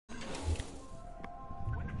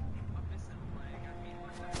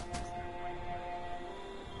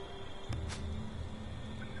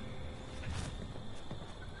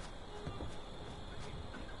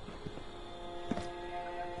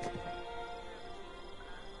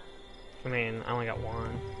I mean, I only got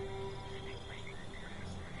one.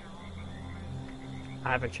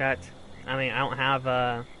 I haven't checked. I mean, I don't have,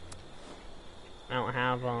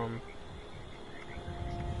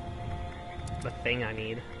 the thing I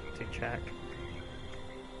need to check.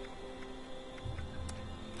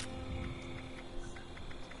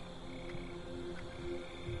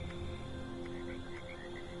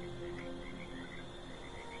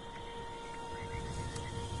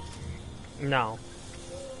 No.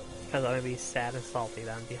 Because I'm gonna be sad and salty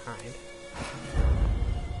that I'm behind.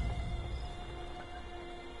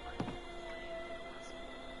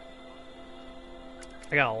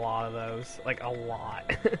 I got a lot of those. Like, a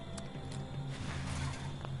lot.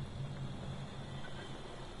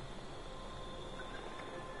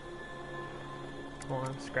 Hold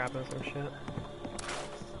on, scrapping some shit.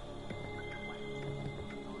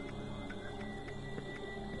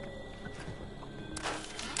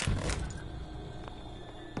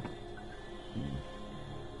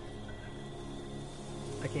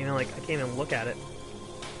 I can't even look at it.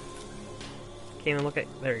 Can't even look at,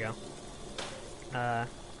 there we go. I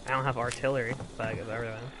don't have artillery, but I get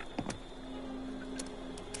everything.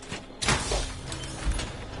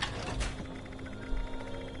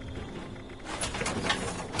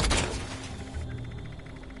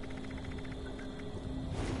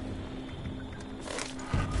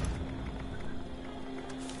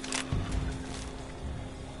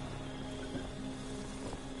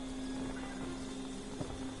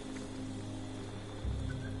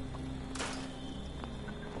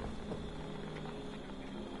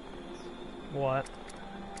 What?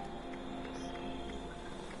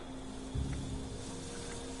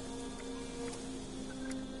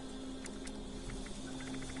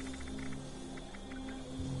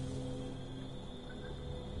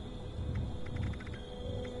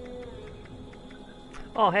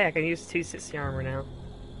 Oh, hey, I can use T60 armor now.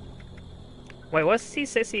 Wait, what's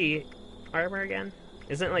T60 armor again?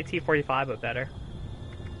 Isn't it like T45 but better?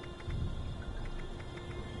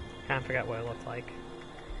 Kinda forgot what it looked like.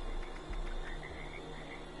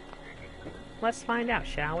 Let's find out,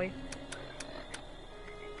 shall we?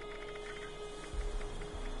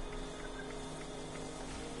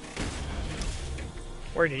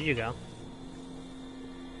 Where did you go?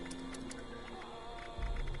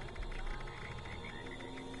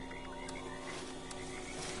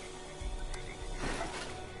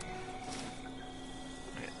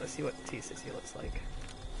 Alright, let's see what T60 looks like.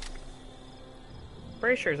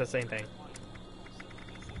 Pretty sure it's the same thing.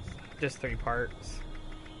 Just 3 parts.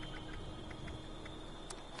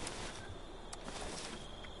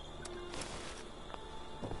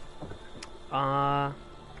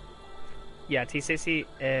 Yeah, T60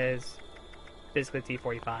 is basically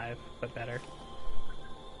T45, but better.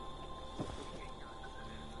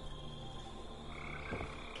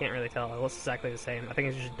 Can't really tell. It looks exactly the same. I think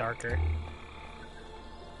it's just darker.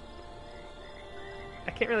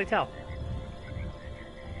 I can't really tell.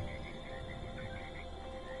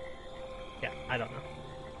 Yeah, I don't know.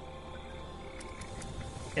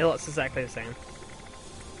 It looks exactly the same.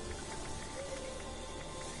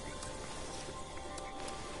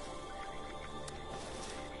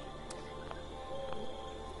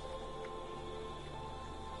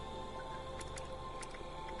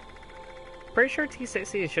 Pretty sure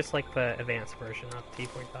T60 is just like the advanced version of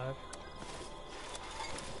T45.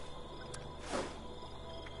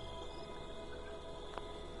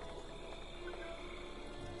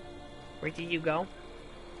 Where did you go?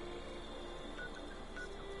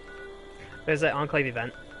 There's that Enclave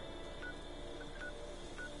event.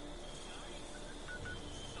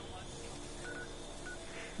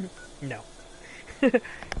 No.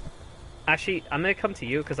 Actually, I'm gonna come to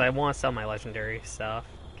you because I want to sell my legendary stuff.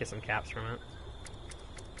 Get some caps from it.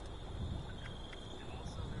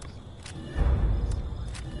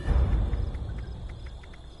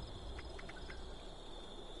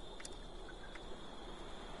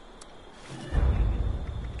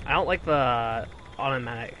 I don't like the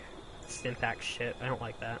automatic stimpack shit. I don't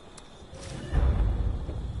like that.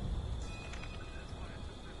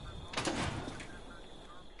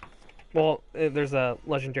 Well, there's a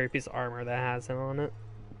legendary piece of armor that has it on it.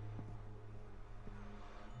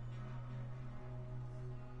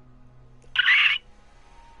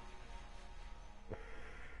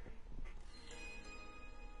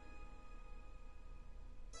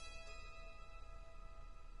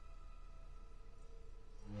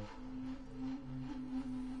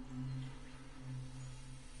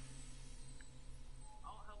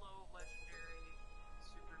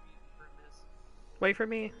 Wait for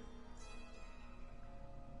me.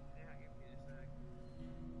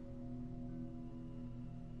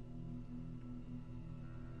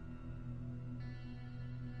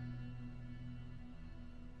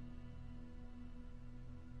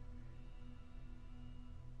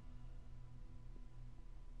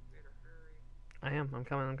 I am. I'm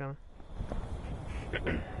coming. I'm coming.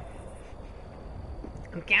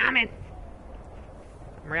 I'm coming.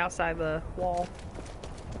 I'm right outside the wall.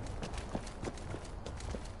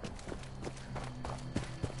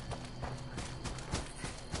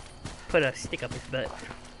 Put a stick up his butt.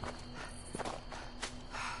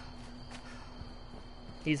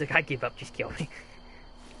 He's like, I give up, just kill me.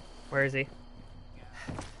 Where is he?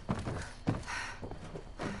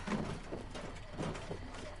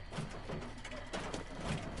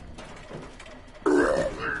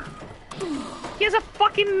 He has a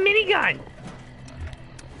fucking minigun!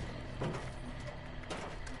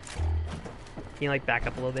 Can you like back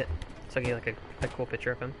up a little bit so I can get like a cool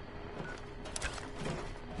picture of him?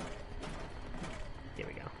 Here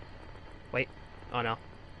we go. Wait. Oh no.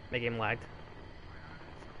 My game lagged.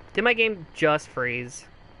 Did my game just freeze?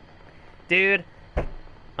 Dude, I'm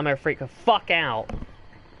gonna freak the fuck out.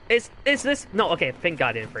 Is this... No, okay, thank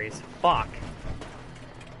God it didn't freeze. Fuck.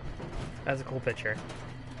 That's a cool picture.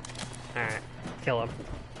 Alright, kill him.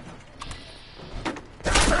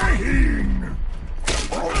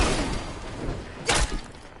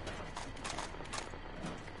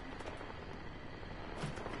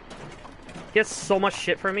 He has so much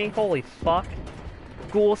shit for me. Holy fuck.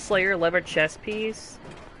 Ghoul Slayer, leather chest piece.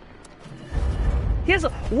 He has a...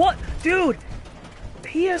 What? Dude!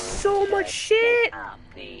 He has so much shit! Up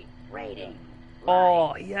the rating.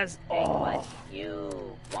 Oh, he has... Take Oh. what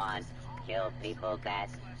you want. Kill people that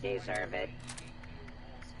deserve it.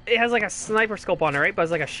 It has like a sniper scope on it, right? But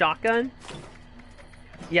it's like a shotgun.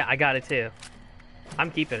 Yeah, I got it too.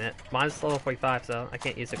 I'm keeping it. Mine's level 45, so I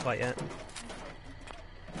can't use it quite yet.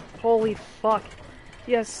 Holy fuck.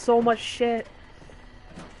 He has so much shit.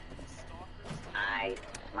 I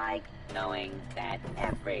like knowing that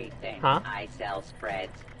everything I sell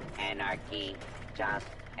spreads anarchy just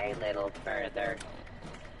a little further.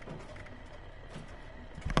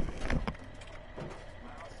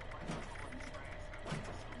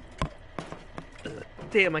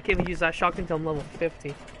 Damn, I can't even use that shotgun until I'm level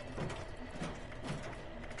 50.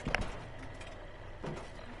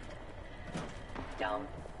 Don't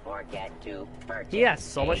forget to purchase. He has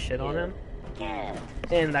so much shit on him.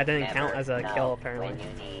 And that didn't count as a kill, apparently. When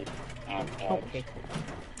you need an edge. Okay.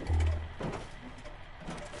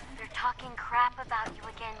 They're talking crap about you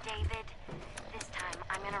again, David. This time,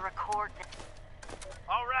 I'm gonna record this.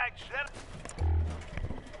 All right, shut up.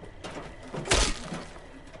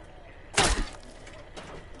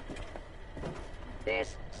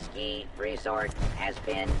 This ski resort has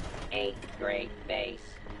been a great base.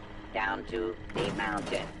 Down to the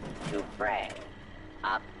mountain to pray.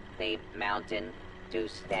 Up the mountain to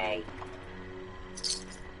stay.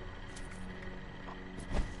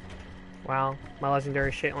 Wow, my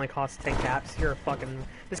legendary shit only costs 10 caps. You're a fucking...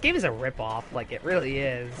 This game is a ripoff, like, it really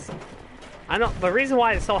is. I know, the reason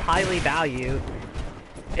why it's so highly valued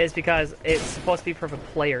is because it's supposed to be for the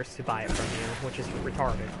players to buy it from you, which is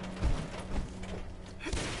retarded.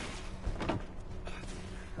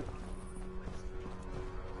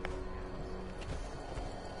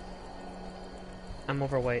 I'm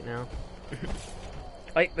overweight now.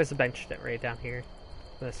 Wait, there's a bench right down here.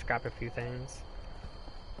 I'm gonna scrap a few things.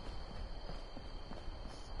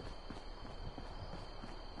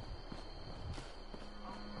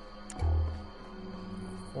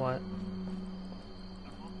 What?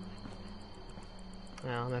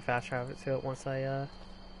 No, I'm gonna fast travel to it once I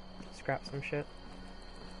scrap some shit.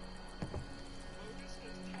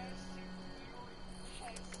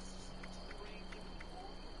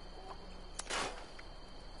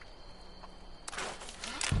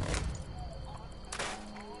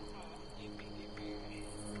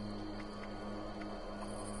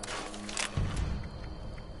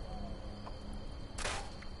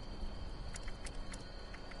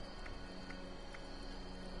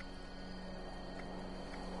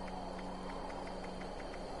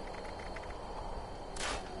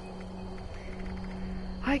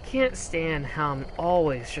 I can't stand how I'm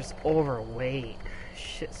always just overweight.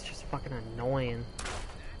 Shit's just fucking annoying.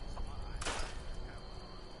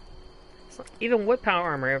 It's like, even with power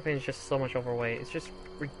armor, everything's just so much overweight. It's just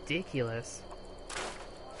ridiculous.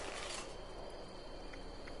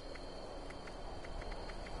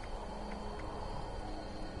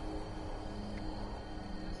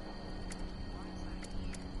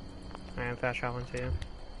 Alright, I'm fast traveling too.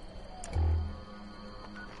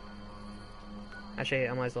 Actually,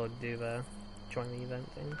 I might as well do the join the event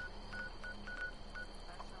thing.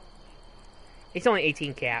 It's only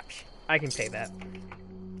 18 caps. I can pay that.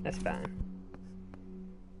 That's fine.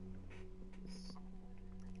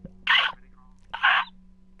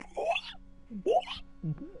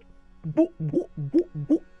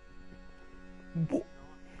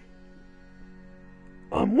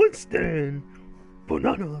 I'm Winston.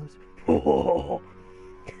 Bananas. Oh.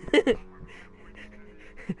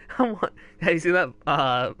 Have you seen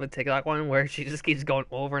that TikTok one where she just keeps going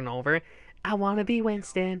over and over? I want to be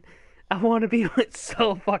Winston. I want to be. It's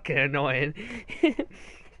so fucking annoying.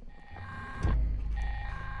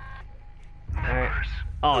 All right.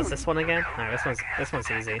 Oh, is this one again? All right, this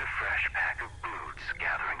one's easy.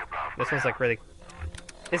 This one's like really.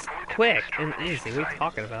 It's quick and easy. What are you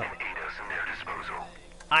talking about?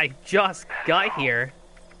 I just got here.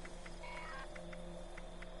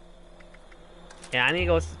 Yeah, I need to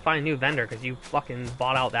go find a new vendor because you fucking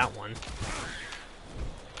bought out that one.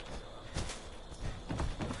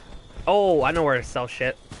 Oh, I know where to sell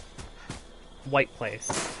shit. White place.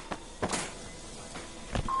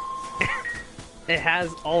 It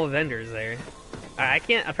has all the vendors there. I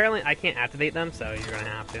can't. Apparently, I can't activate them, so you're gonna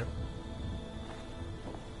have to.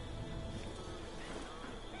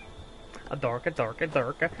 A dark. Don't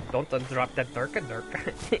drop that dark.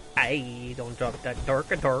 Aye, don't drop that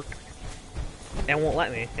dark. It won't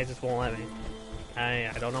let me. It just won't let me.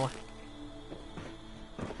 I don't know.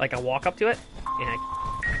 Like I walk up to it, and I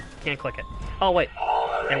can't click it. Oh wait,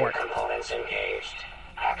 it worked. Components engaged.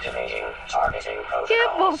 Activating targeting protocols.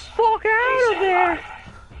 Get the fuck out of there!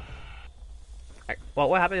 Alright, well,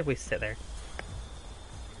 what happens if we sit there?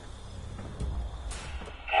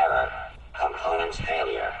 Error. Component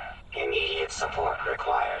failure. Immediate support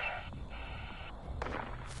required.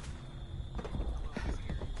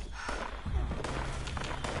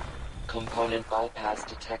 Component bypass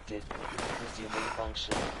detected. Resuming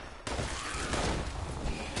function.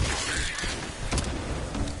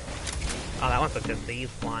 Oh, that one's a disease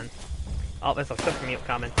one. Oh, there's a system mute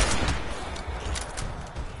coming.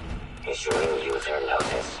 Issuing user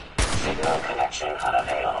notice. Signal connection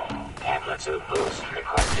unavailable. Amplitude boost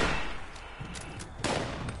requested.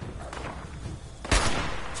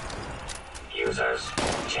 Users,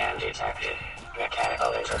 jam detected.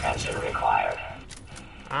 Mechanical intervention required.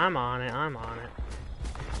 I'm on it.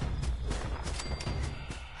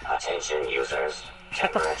 Attention users.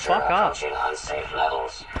 Shut the Temperature fuck up. approaching unsafe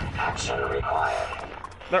levels. Action required.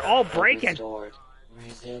 They're all breaking. Restored.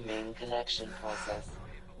 Resuming connection process.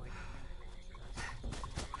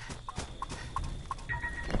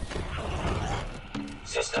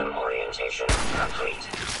 System orientation complete.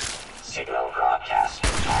 Signal broadcast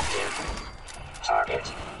active. Target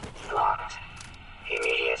locked.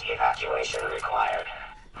 Immediate evacuation required.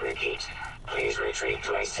 Repeat. Please retreat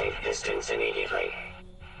to a safe distance immediately.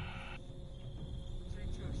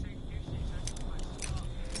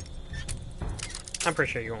 I'm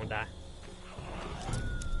pretty sure you won't die.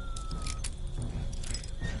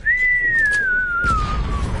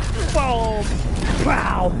 Whoa!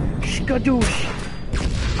 Wow!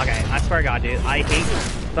 Skadoosh! Okay, I swear to God, dude, I hate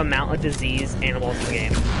the amount of disease animals in the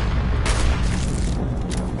game.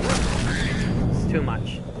 It's too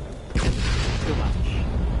much. Too much.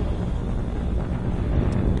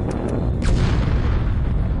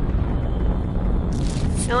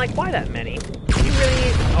 And like, why that many? You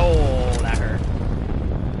really... Oh, that hurt.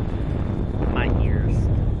 My ears.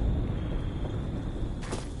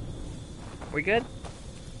 We good?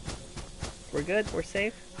 We're good? We're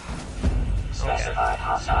safe? Specified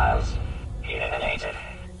hostiles eliminated.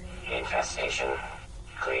 Infestation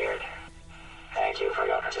cleared. Thank you for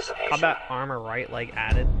your participation. How about armor right leg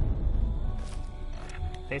added?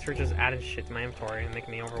 Thanks for just adding shit to my inventory and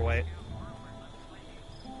making me overweight.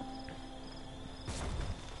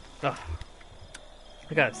 Ugh.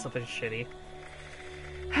 I got something shitty.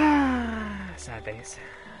 Sad face.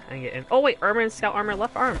 I can get in. Oh wait, urban scout armor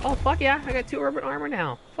left arm. Oh fuck yeah, I got 2 urban armor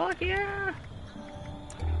now. Fuck yeah.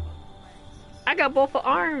 I got both the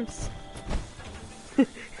arms.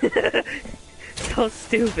 So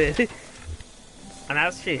stupid. I'm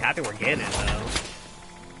actually happy we're getting it though.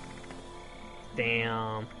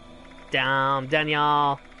 Damn. Damn,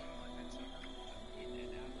 Daniel.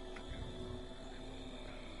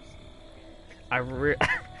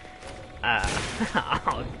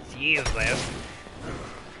 Oh, Jesus.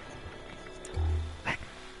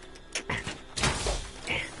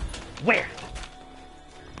 Where?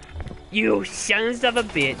 You sons of a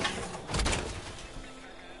bitch.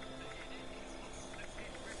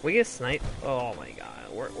 We get sniped. Oh my god.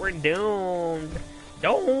 We're doomed.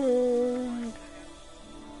 Doomed.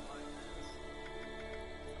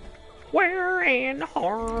 We're in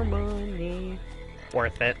harmony.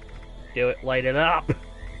 Worth it. Do it. Light it up.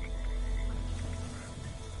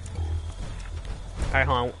 Alright,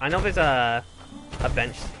 hold on. I know there's a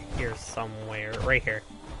bench here somewhere. Right here.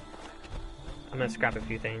 I'm gonna scrap a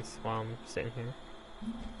few things while I'm sitting here.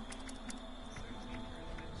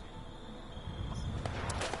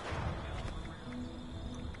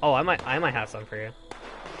 Oh, I might have some for you.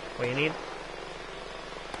 What do you need?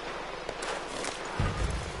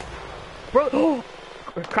 Bro, oh!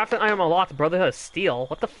 Crafting item unlocked, Brotherhood of Steel.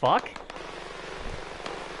 What the fuck?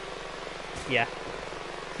 Yeah.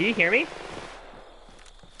 Do you hear me?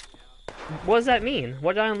 What does that mean?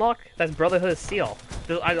 What did I unlock? That's Brotherhood of Steel.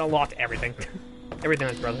 I unlocked everything. Everything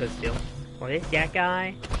that's Brotherhood of Steel. What is that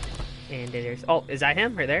guy? And there's... Oh, is that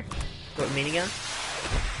him? Right there? What, minigun?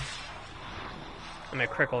 I'm gonna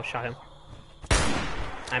critical shot him.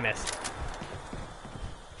 I missed.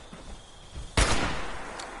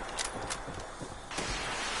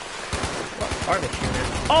 What are they shooting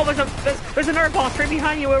at? Oh, there's another boss right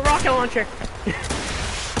behind you with a rocket launcher!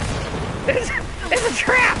 It's a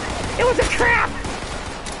trap! It was a trap!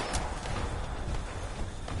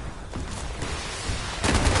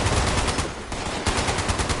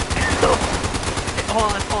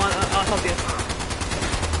 Hold on, I'll help you.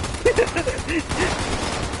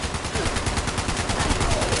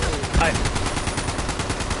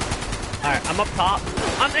 Alright, I'm up top.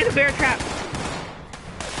 I'm in a bear trap!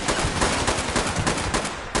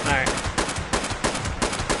 Alright.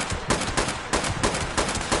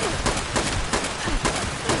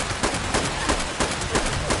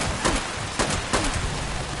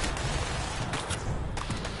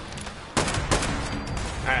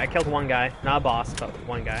 Alright, I killed one guy. Not a boss, but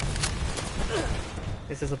one guy.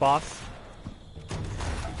 This is a boss.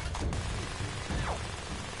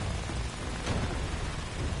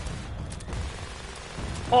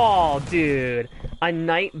 Oh, dude. A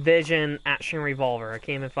night vision action revolver. I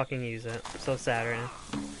can't even fucking use it. I'm so sad right now.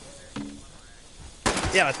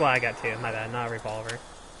 Yeah, that's what I got too. My bad. Not a revolver.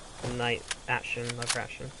 A night action.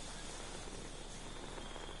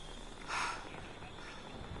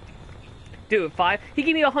 Dude, 5. He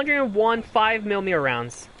gave me 101 5mm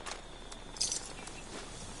rounds.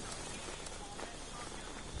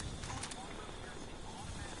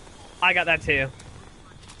 I got that too.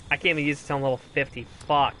 I can't even use it till I'm level 50.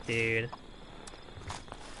 Fuck, dude.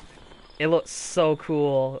 It looks so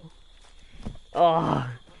cool. Ugh.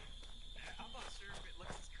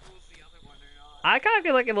 I kind of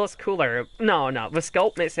feel like it looks cooler. No, the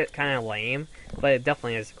scope makes it kind of lame, but it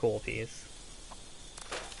definitely is a cool piece.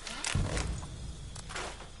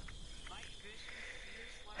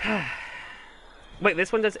 Wait,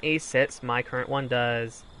 this one does 86. My current one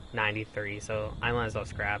does 93, so I might as well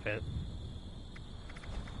scrap it.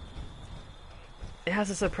 It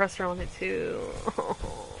has a suppressor on it too.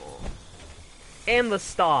 And the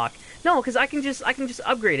stock. No, because I can just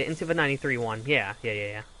upgrade it into the 93 one. Yeah.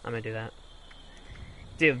 I'm gonna do that.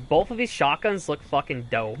 Dude, both of these shotguns look fucking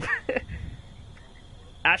dope.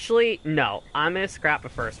 Actually, no. I'm gonna scrap the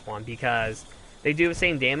first one because they do the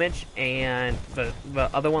same damage, and the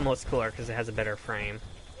other one looks cooler because it has a better frame.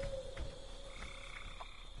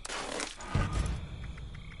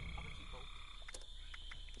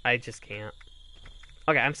 I just can't.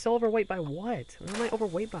 Okay, I'm still overweight by what? What am I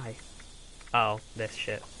overweight by? Oh, this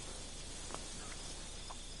shit.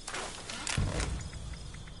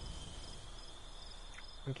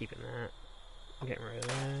 I'm keeping that. I'm getting rid of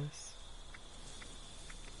this.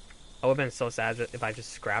 I would have been so sad if I just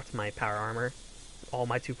scrapped my power armor. All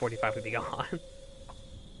my 245 would be gone.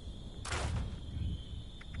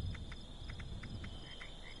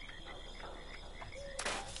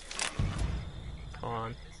 Hold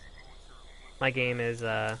on. My game is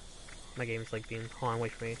like being... Hold on,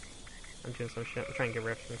 wait for me. I'm doing some shit. I'm trying to get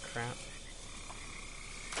rid of some crap.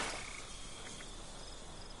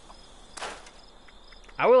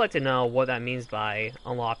 I would like to know what that means by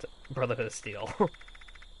unlocked Brotherhood of Steel.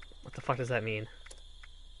 What the fuck does that mean?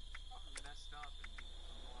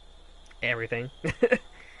 Everything.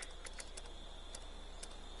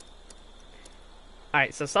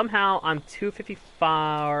 Alright, so somehow I'm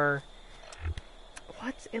 254...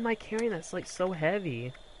 What am I carrying that's like so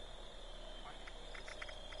heavy?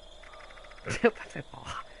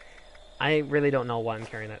 I really don't know what I'm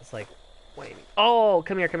carrying that's like... Wait. Oh,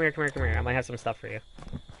 come here. I might have some stuff for you.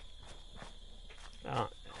 I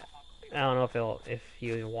don't know if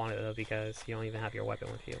you even want it though, because you don't even have your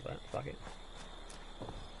weapon with you, but fuck it.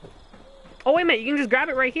 Oh wait a minute, you can just grab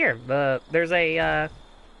it right here. There's a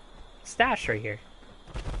stash right here.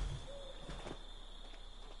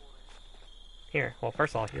 Here, well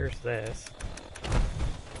first of all, here's this.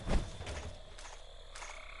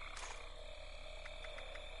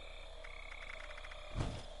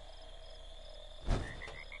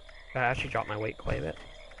 I actually dropped my weight quite a bit.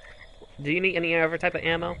 Do you need any other type of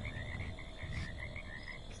ammo?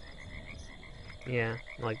 Yeah,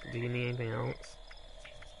 like, do you need anything else?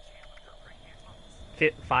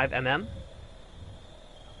 5mm?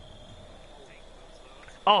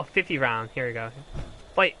 Oh, 50 round. Here we go.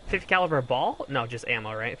 Wait, 50 caliber ball? No, just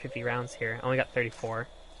ammo, right? 50 rounds here. I only got 34.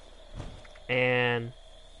 And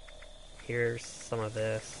here's some of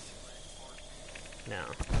this. No,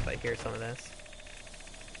 but here's some of this.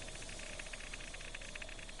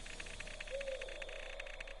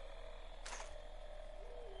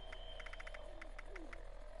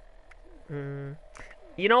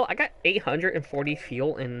 You know, I got 840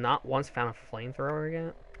 fuel and not once found a flamethrower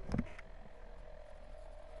yet.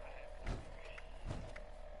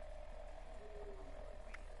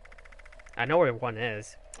 I know where one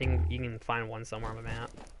is. You can find one somewhere on the map,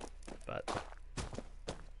 but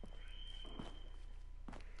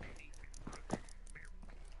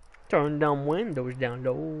turn down windows down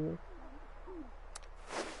low.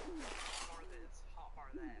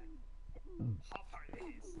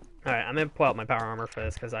 Alright, I'm gonna pull out my power armor for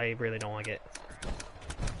this because I really don't like it.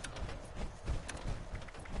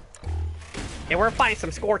 Yeah, we're fighting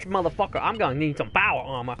some scorched motherfucker. I'm gonna need some power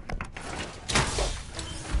armor.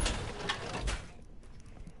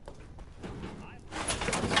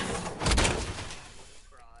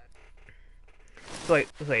 Wait,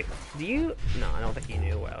 do you... No, I don't think you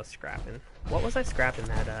knew what I was scrapping. What was I scrapping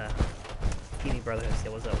that, TV Brotherhood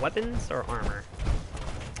steal? Was it weapons or armor?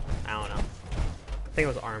 I don't know. I think it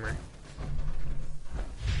was armor.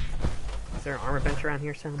 Is there an armor bench around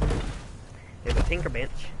here somewhere? There's a tinker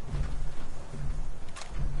bench.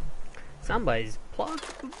 Somebody's plugged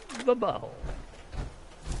the butthole.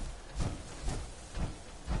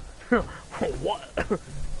 What?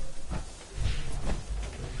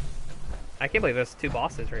 I can't believe there's two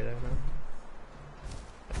bosses right there, though.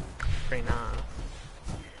 Pretty nice.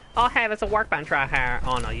 Oh, hey, there's a workbench right here.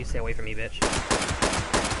 Oh, no, you stay away from me, bitch.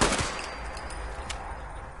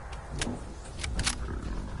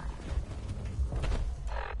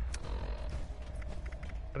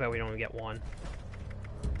 I bet we don't even get one.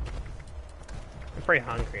 I'm pretty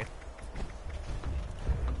hungry.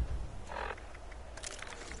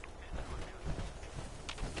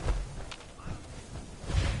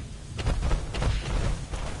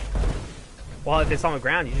 Well, if it's on the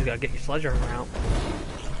ground, you just gotta get your sledgehammer out.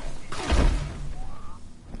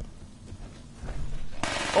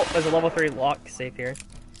 Oh, there's a level 3 lock safe here.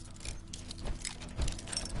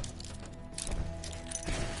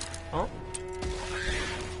 Oh.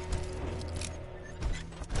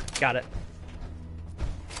 Got it.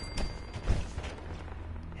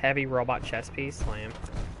 Heavy robot chest piece, slam.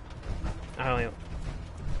 I don't know.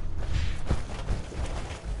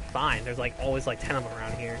 Fine, there's like always like 10 of them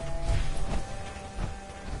around here.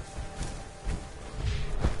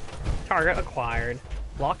 Target acquired.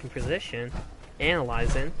 Lock in position.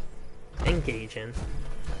 Analyzing. Engaging.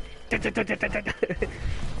 Just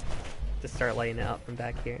start laying it up from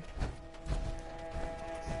back here.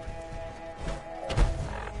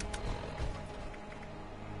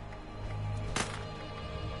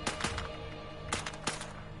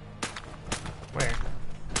 Where?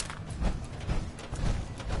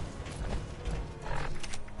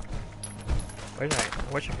 Where's that?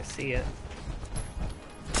 I wish I could see it.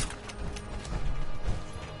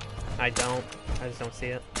 I don't. I just don't see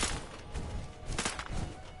it.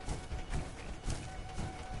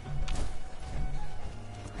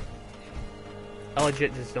 I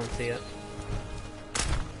legit just don't see it.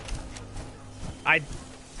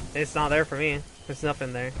 It's not there for me. There's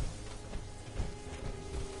nothing there.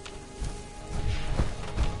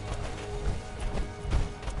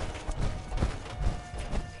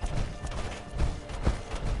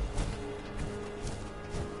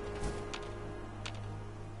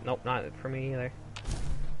 Nope, not for me either.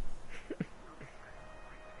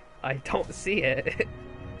 I don't see it.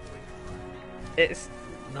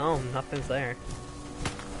 No, nothing's there.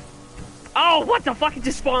 Oh, what the fuck? It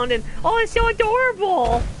just spawned in. Oh, it's so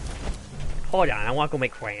adorable. Hold on, I want to go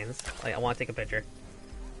make friends. Like, I want to take a picture.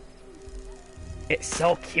 It's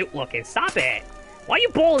so cute looking. Stop it. Why you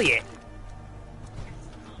bully it?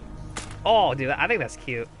 Oh, dude, I think that's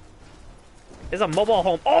cute. There's a mobile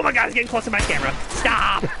home. Oh my god, it's getting close to my camera.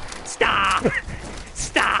 Stop! Stop!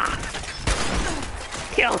 Stop!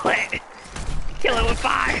 Kill it! Kill it with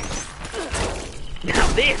fire! Now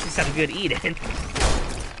this is some good eating.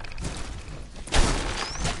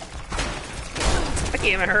 I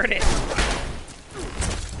can't even hurt it.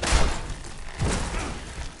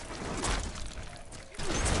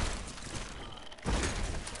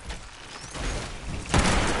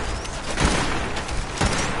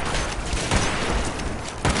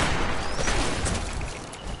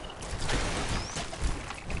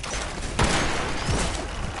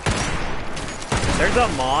 There's a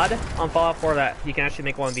mod on Fallout 4 that you can actually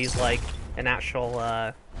make one of these like an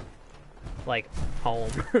actual like, home.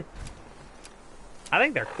 I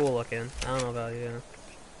think they're cool looking. I don't know about you.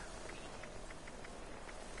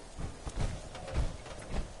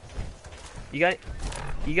 You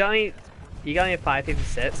got me at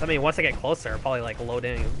 556. I mean, once I get closer, I'll probably like load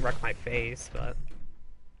in and wreck my face, but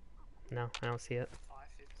no, I don't see it.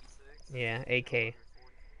 Yeah, AK.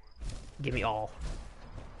 Give me all.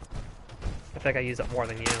 I feel like I use it more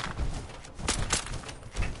than you.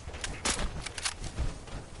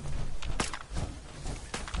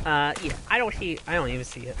 Yeah, I don't even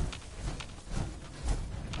see it.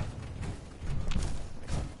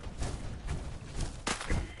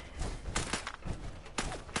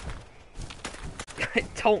 I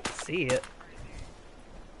don't see it.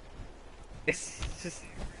 It's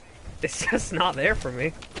just not there for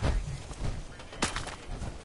me.